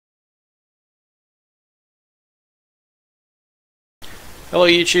Hello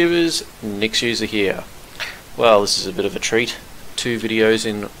YouTubers, Nick's User here. Well, this is a bit of a treat. 2 videos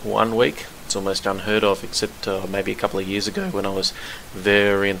in 1 week. It's almost unheard of, except maybe a couple of years ago when I was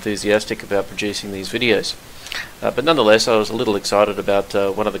very enthusiastic about producing these videos. But nonetheless, I was a little excited about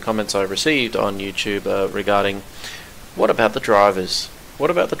one of the comments I received on YouTube regarding, what about the drivers? What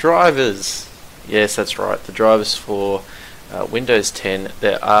about the drivers? Yes, that's right, the drivers for Windows 10.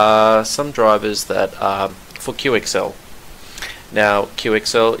 There are some drivers that are for QXL. Now,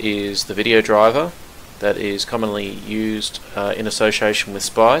 QXL is the video driver that is commonly used in association with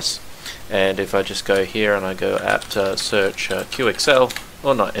Spice. And if I just go here and I go apt search QXL,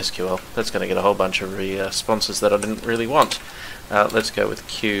 or not SQL, that's going to get a whole bunch of responses that I didn't really want. Let's go with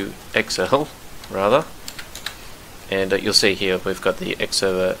QXL rather, and you'll see here we've got the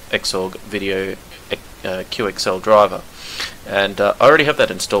Xorg video QXL driver, and I already have that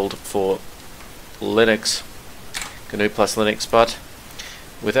installed for Linux, GNU plus Linux. But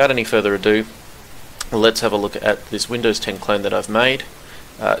without any further ado, let's have a look at this Windows 10 clone that I've made.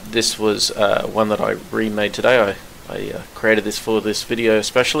 This was one that I remade today. I created this for this video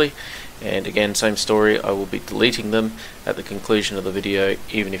especially, and again, same story, I will be deleting them at the conclusion of the video,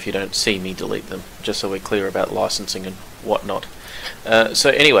 even if you don't see me delete them, just so we're clear about licensing and whatnot. So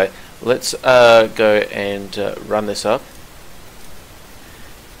anyway, let's go and run this up,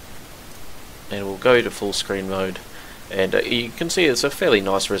 and we'll go to full screen mode, and you can see it's a fairly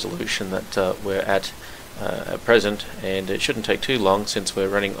nice resolution that we're at present, and it shouldn't take too long since we're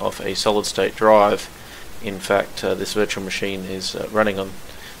running off a solid state drive. In fact, this virtual machine is running on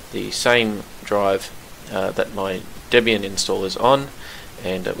the same drive that my Debian install is on,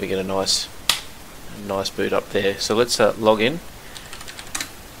 and we get a nice boot up there. So let's log in,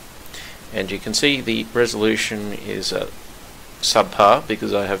 and you can see the resolution is subpar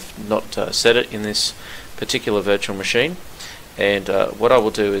because I have not set it in this particular virtual machine. And what I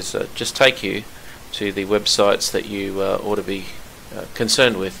will do is just take you to the websites that you ought to be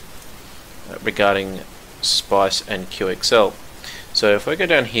concerned with regarding Spice and QXL. So if I go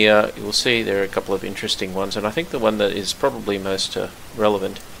down here, you will see there are a couple of interesting ones, and I think the one that is probably most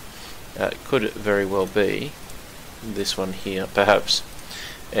relevant could very well be this one here, perhaps.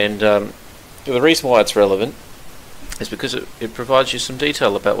 And the reason why it's relevant is because it provides you some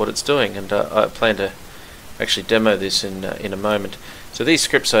detail about what it's doing, and I plan to actually demo this in a moment. So these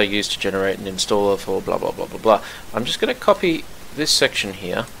scripts are used to generate an installer for blah blah blah blah blah. I'm just going to copy this section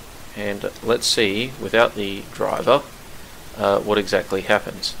here, and let's see, without the driver, what exactly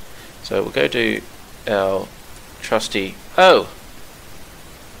happens. So we'll go to our trusty,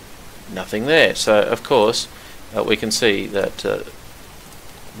 nothing there. So of course we can see that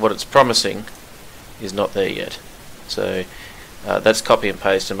what it's promising is not there yet. So that's copy and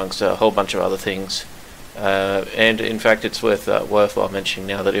paste amongst a whole bunch of other things. And in fact, it's worthwhile mentioning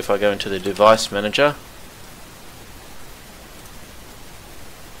now that if I go into the device manager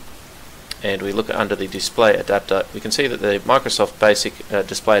and we look under the display adapter, we can see that the Microsoft Basic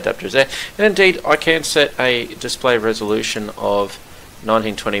display adapter is there, and indeed I can set a display resolution of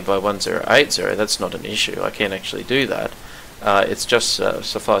 1920 by 1080. That's not an issue, I can actually do that. It's just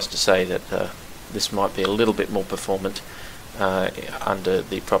suffice to say that this might be a little bit more performant under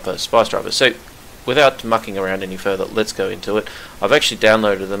the proper Spice driver. So without mucking around any further, let's go into it. I've actually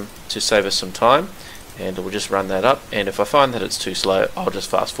downloaded them to save us some time, and we'll just run that up, and if I find that it's too slow, I'll just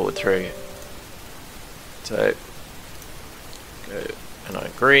fast forward through. So go, and I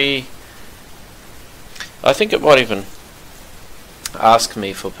agree. I think it might even ask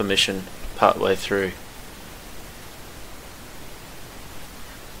me for permission partway through.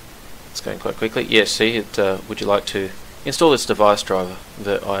 It's going quite quickly. Yes, see it. Would you like to install this device driver,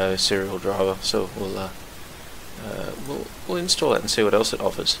 the IO serial driver? So we'll install that and see what else it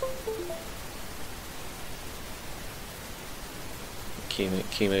offers.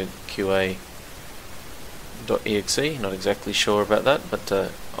 QEMU QA.exe, not exactly sure about that, but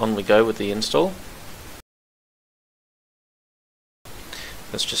on we go with the install.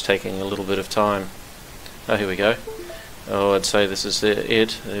 That's just taking a little bit of time. Oh, here we go. Oh, I'd say this is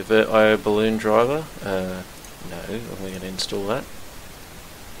the IO balloon driver. No, we're going to install that.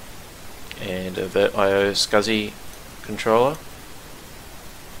 And a IO SCSI controller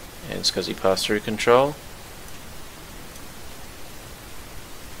and SCSI pass-through control.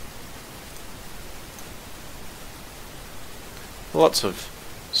 Lots of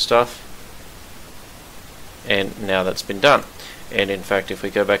stuff, and now that's been done. And in fact, if we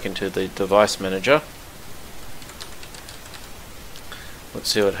go back into the device manager, let's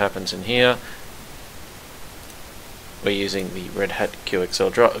see what happens in here. we're using the Red Hat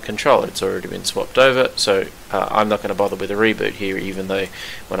QXL controller. It's already been swapped over, so I'm not going to bother with a reboot here, even though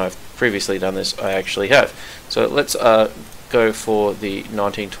when I've previously done this I actually have. So let's go for the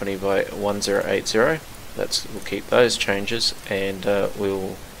 1920 by 1080. We'll keep those changes, and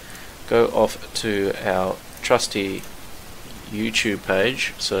we'll go off to our trusty YouTube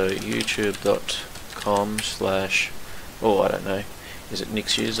page. So youtube.com/ oh, I don't know, is it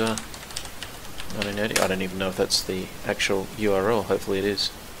NixUser 1980? I don't even know if that's the actual URL. Hopefully it is.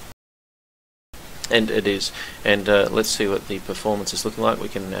 And it is. And let's see what the performance is looking like. We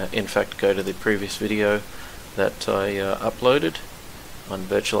can in fact go to the previous video that I uploaded on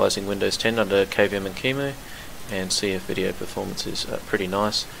virtualizing Windows 10 under KVM and QEMU and see if video performance is pretty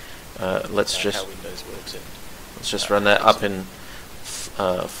nice. Let's just how Windows works run that up in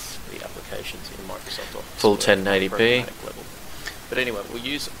the applications in Microsoft Office full 1080p. level. But anyway, we'll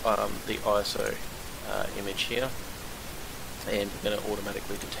use the ISO image here, and we're going to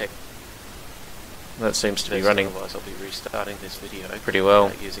automatically detect. That seems to be running. Otherwise, I'll be restarting this video pretty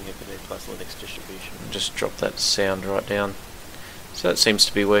well using a GNU Plus Linux distribution. Just drop that sound right down. So that seems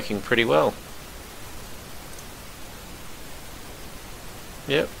to be working pretty well.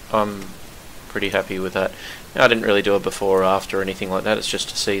 Yep, I'm pretty happy with that. Now, I didn't really do a before or after or anything like that, it's just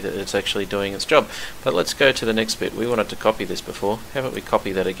to see that it's actually doing its job. But let's go to the next bit. We wanted to copy this before. How about we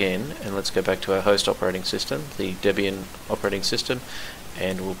copy that again, and let's go back to our host operating system, the Debian operating system,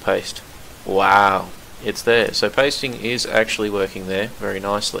 and we'll paste. Wow, it's there. So pasting is actually working there very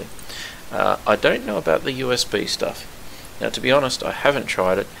nicely. I don't know about the USB stuff. Now, to be honest, I haven't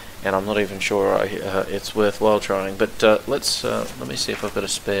tried it, and I'm not even sure it's worthwhile trying. But let me see if I've got a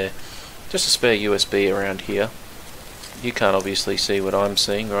spare USB around here. You can't obviously see what I'm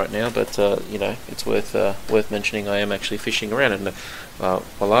seeing right now, but you know, it's worth mentioning. I am actually fishing around, and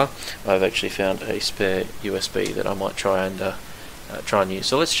voila, I've actually found a spare USB that I might try and use.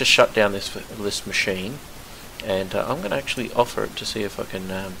 So let's just shut down this machine, and I'm going to actually offer it to see if I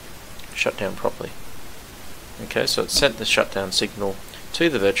can shut down properly. Okay, so it's sent the shutdown signal to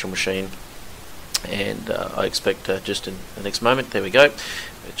the virtual machine, and I expect just in the next moment, there we go,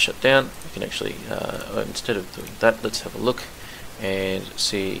 it's shut down. We can actually, instead of doing that, let's have a look and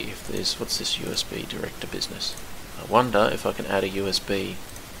see if there's, what's this USB direct to business? I wonder if I can add a USB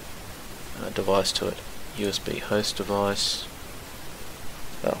device to it. USB host device.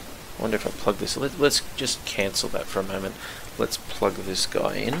 Well, I wonder if I plug this. Let's just cancel that for a moment. Let's plug this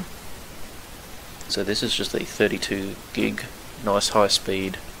guy in. So this is just a 32 gig, nice high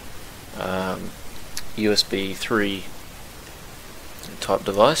speed USB 3 type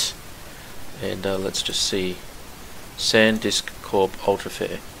device, and let's just see, SanDisk Corp Ultra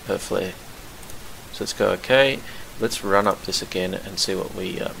Flare. So let's go OK. Let's run up this again and see what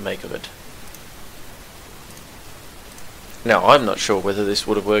we make of it. Now, I'm not sure whether this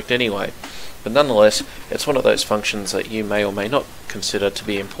would have worked anyway, but nonetheless, it's one of those functions that you may or may not consider to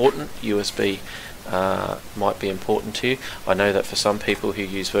be important. USB might be important to you. I know that for some people who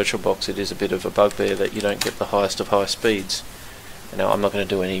use VirtualBox, it is a bit of a bugbear that you don't get the highest of high speeds. Now, I'm not going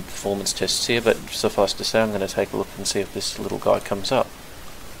to do any performance tests here, but suffice to say, I'm going to take a look and see if this little guy comes up.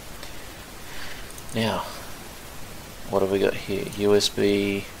 Now, what have we got here?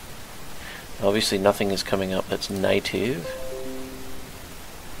 USB. Obviously nothing is coming up that's native.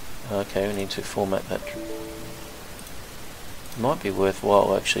 Okay, we need to format that. It might be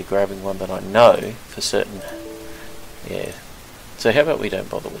worthwhile actually grabbing one that I know for certain. Yeah. So how about we don't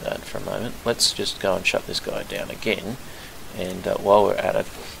bother with that for a moment. Let's just go and shut this guy down again. And while we're at it,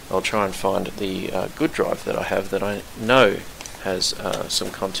 I'll try and find the good drive that I have that I know has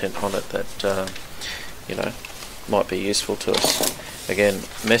some content on it that you know, might be useful to us. Again,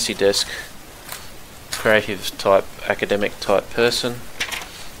 messy desk, creative type, academic type person,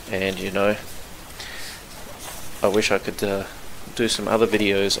 and you know, I wish I could do some other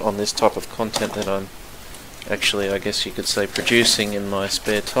videos on this type of content that I'm actually, I guess you could say, producing in my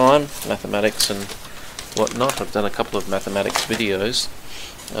spare time, mathematics and whatnot. I've done a couple of mathematics videos,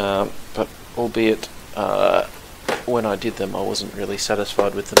 but albeit when I did them I wasn't really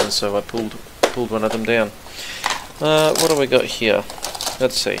satisfied with them, and so I pulled one of them down. What have we got here?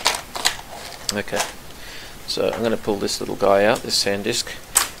 Let's see. Okay, so I'm going to pull this little guy out, this SanDisk,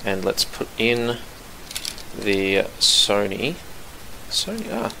 and let's put in the Sony.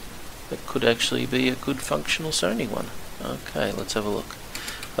 That could actually be a good functional Sony one. Okay, let's have a look.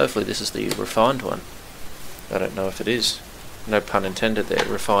 Hopefully this is the refined one. I don't know if it is. No pun intended there.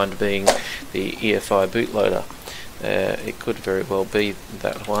 Refined being the EFI bootloader. It could very well be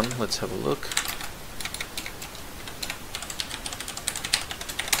that one. Let's have a look.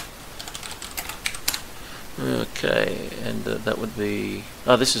 Okay, and that would be...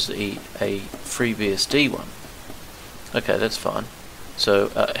 Oh, this is a FreeBSD one. Okay, that's fine. So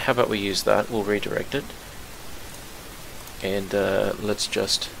how about we use that? We'll redirect it. And let's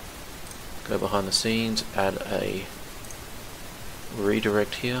just go behind the scenes, add a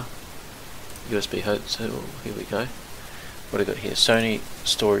redirect here. USB host, so here we go. What do I got here? Sony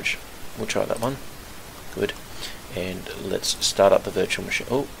storage. We'll try that one. Good. And let's start up the virtual machine.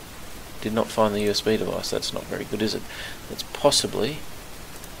 Oh, did not find the USB device. That's not very good, is it? That's possibly...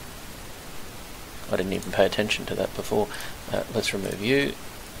 I didn't even pay attention to that before. Let's remove you.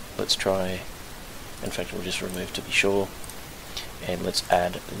 Let's try... In fact, we'll just remove to be sure. And let's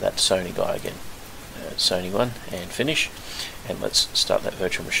add that Sony guy again. Sony one, and finish. And let's start that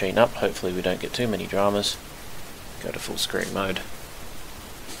virtual machine up. Hopefully we don't get too many dramas. Go to full screen mode.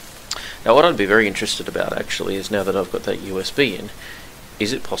 Now what I'd be very interested about actually is, now that I've got that USB in,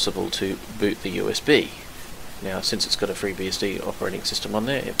 is it possible to boot the USB? Now since it's got a FreeBSD operating system on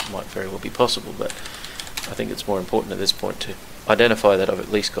there, it might very well be possible, but I think it's more important at this point to identify that I've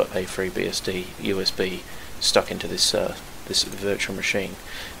at least got a FreeBSD USB stuck into this this virtual machine,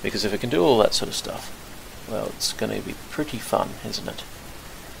 because if it can do all that sort of stuff, well, it's going to be pretty fun, isn't it?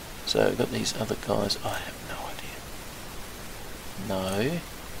 So I've got these other guys. I have no idea.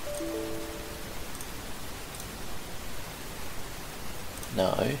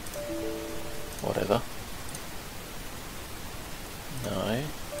 No. Whatever. No.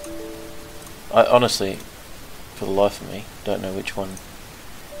 I honestly, for the life of me, don't know which one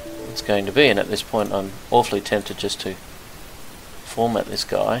it's going to be, and at this point I'm awfully tempted just to format this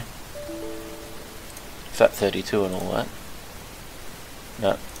guy, FAT32 and all that.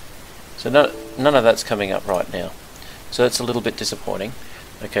 No. So none of that's coming up right now. So that's a little bit disappointing.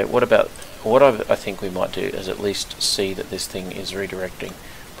 Okay, what I think we might do is at least see that this thing is redirecting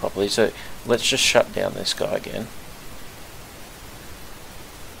properly. So let's just shut down this guy again.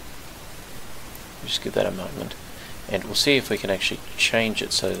 Just give that a moment, and we'll see if we can actually change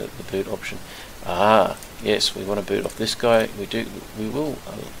it so that the boot option... Ah, yes, we want to boot off this guy. We will.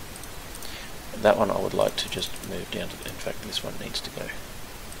 That one I would like to just move down to... In fact, this one needs to go.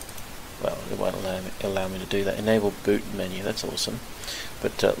 Well, it won't allow me to do that. Enable boot menu, that's awesome.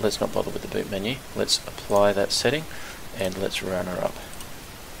 But let's not bother with the boot menu. Let's apply that setting, and let's run her up.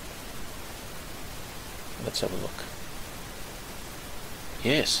 Let's have a look.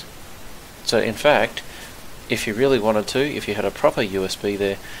 Yes. So in fact, if you really wanted to, if you had a proper USB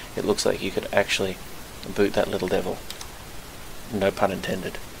there, it looks like you could actually boot that little devil. No pun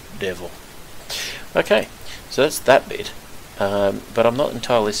intended. Devil. Okay, so that's that bit. But I'm not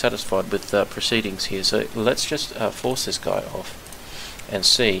entirely satisfied with the proceedings here, so let's just force this guy off and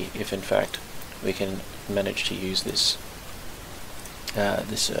see if in fact we can manage to use this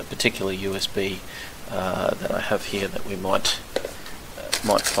particular USB that I have here that we might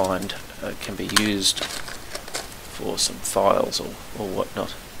find can be used for some files or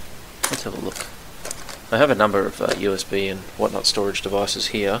whatnot. Let's have a look. I have a number of USB and whatnot storage devices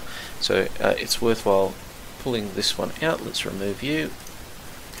here, so it's worthwhile pulling this one out. Let's remove you,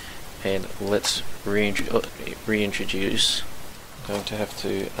 and let's reintroduce. I'm going to have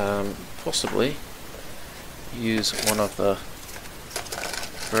to possibly use one of the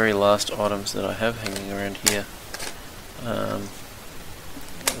very last items that I have hanging around here.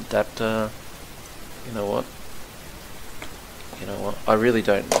 Adapter. You know what? I really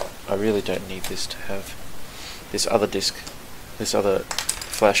don't need this to have this other disk, this other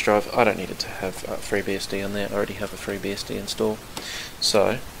flash drive. I don't need it to have FreeBSD on there. I already have a FreeBSD installed.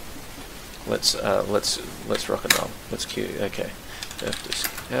 So let's rock and roll. Let's queue. Okay,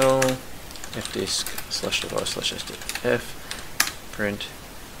 fdisk L, fdisk /device /sdf print,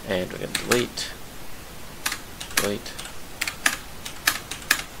 and we're going to delete.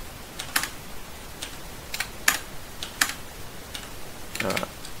 Alright,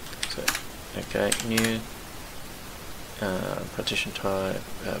 so, okay, new, partition type,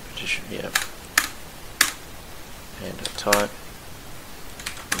 partition, yeah, and a type,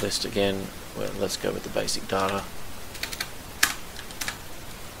 list again. Well, let's go with the basic data.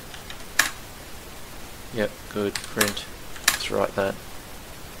 Yep, good, print, let's write that.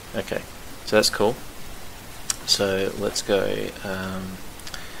 Okay, so that's cool. So let's go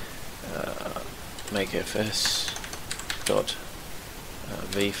make fs dot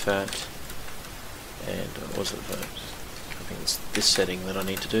vfat, and what was it? I think it's this setting that I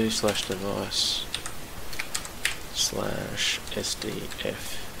need to do, /device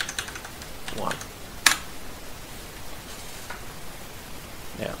 /sdf1.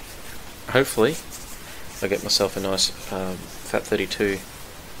 Now, hopefully, I get myself a nice FAT32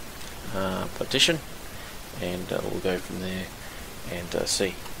 partition, and we'll go from there and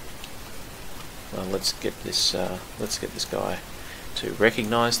see. Well, let's get this guy to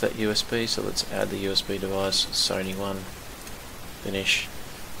recognize that USB. So let's add the USB device, Sony one, finish,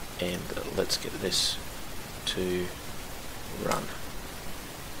 and let's get this to run.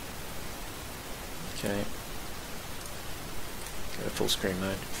 Okay, go to full screen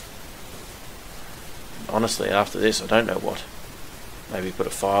mode. Honestly, after this, I don't know what. Maybe put a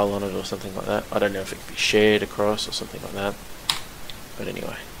file on it or something like that. I don't know if it can be shared across or something like that. But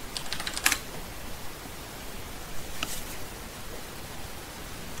anyway.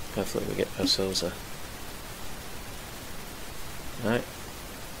 Hopefully we get ourselves a... No.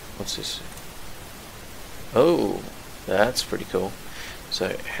 What's this? Oh, that's pretty cool.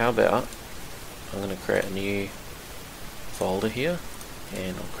 So how about I'm going to create a new folder here,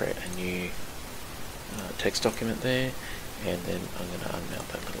 and I'll create a new text document there, and then I'm going to unmount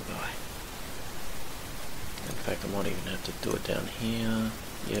that little guy. In fact, I might even have to do it down here.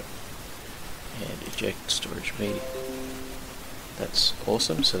 Yep. And eject storage media. That's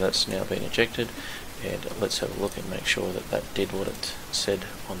awesome. So that's now been ejected, and let's have a look and make sure that that did what it said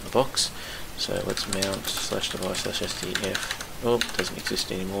on the box. So let's mount /device/SDF. Oh, it doesn't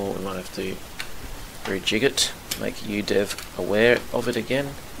exist anymore. We might have to rejig it, make UDev aware of it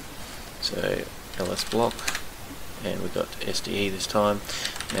again. So ls block, and we've got SDE this time.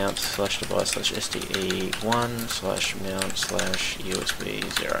 Mount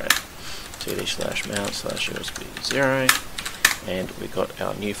 /device/SDE1/mount/USB0, 2d/mount/USB0, and we've got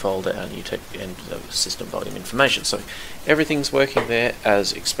our new folder, our new tech, and system volume information. So everything's working there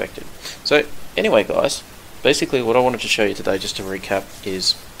as expected. So anyway, guys, basically what I wanted to show you today, just to recap,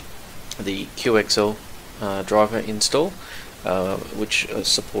 is the QXL driver install, which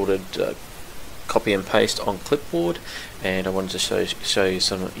supported copy and paste on clipboard, and I wanted to show you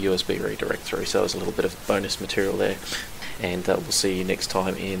some USB redirect through, so there's a little bit of bonus material there, and we'll see you next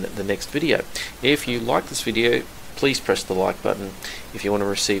time in the next video. If you like this video, please press the like button. If you want to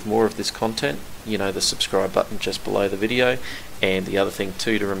receive more of this content, you know, the subscribe button just below the video. And the other thing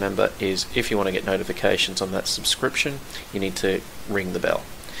too to remember is, if you want to get notifications on that subscription, you need to ring the bell.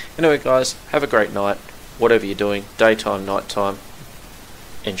 Anyway guys, have a great night, whatever you're doing, daytime, nighttime,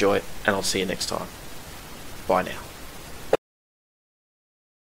 enjoy it, and I'll see you next time. Bye now.